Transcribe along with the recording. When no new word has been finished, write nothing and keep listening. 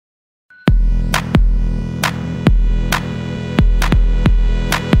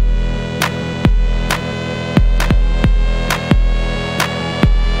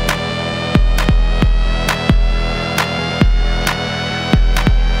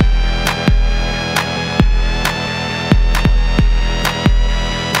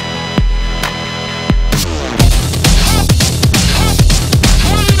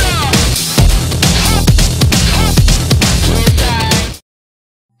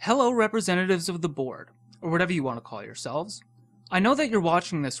Hello, representatives of the board, or whatever you want to call yourselves. I know that you're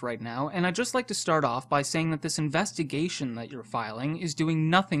watching this right now, and I'd just like to start off by saying that this investigation that you're filing is doing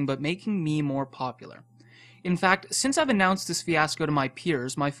nothing but making me more popular. In fact, since I've announced this fiasco to my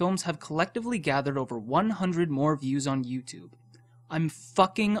peers, my films have collectively gathered over 100 more views on YouTube. I'm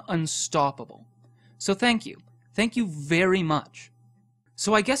fucking unstoppable. So thank you. Thank you very much.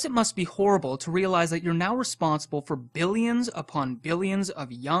 So I guess it must be horrible to realize that you're now responsible for billions upon billions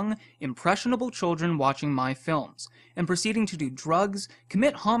of young, impressionable children watching my films, and proceeding to do drugs,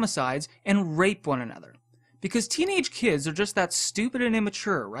 commit homicides, and rape one another. Because teenage kids are just that stupid and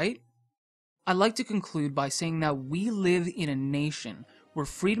immature, right? I'd like to conclude by saying that we live in a nation where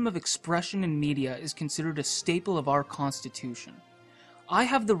freedom of expression in media is considered a staple of our Constitution. I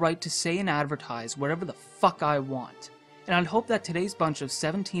have the right to say and advertise whatever the fuck I want. And I'd hope that today's bunch of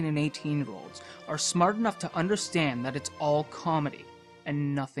 17 and 18-year-olds are smart enough to understand that it's all comedy,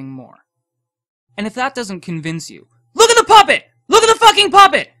 and nothing more. And if that doesn't convince you, look at the puppet! Look at the fucking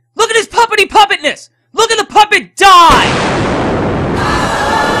puppet! Look at his puppety puppetness! Look at the puppet die!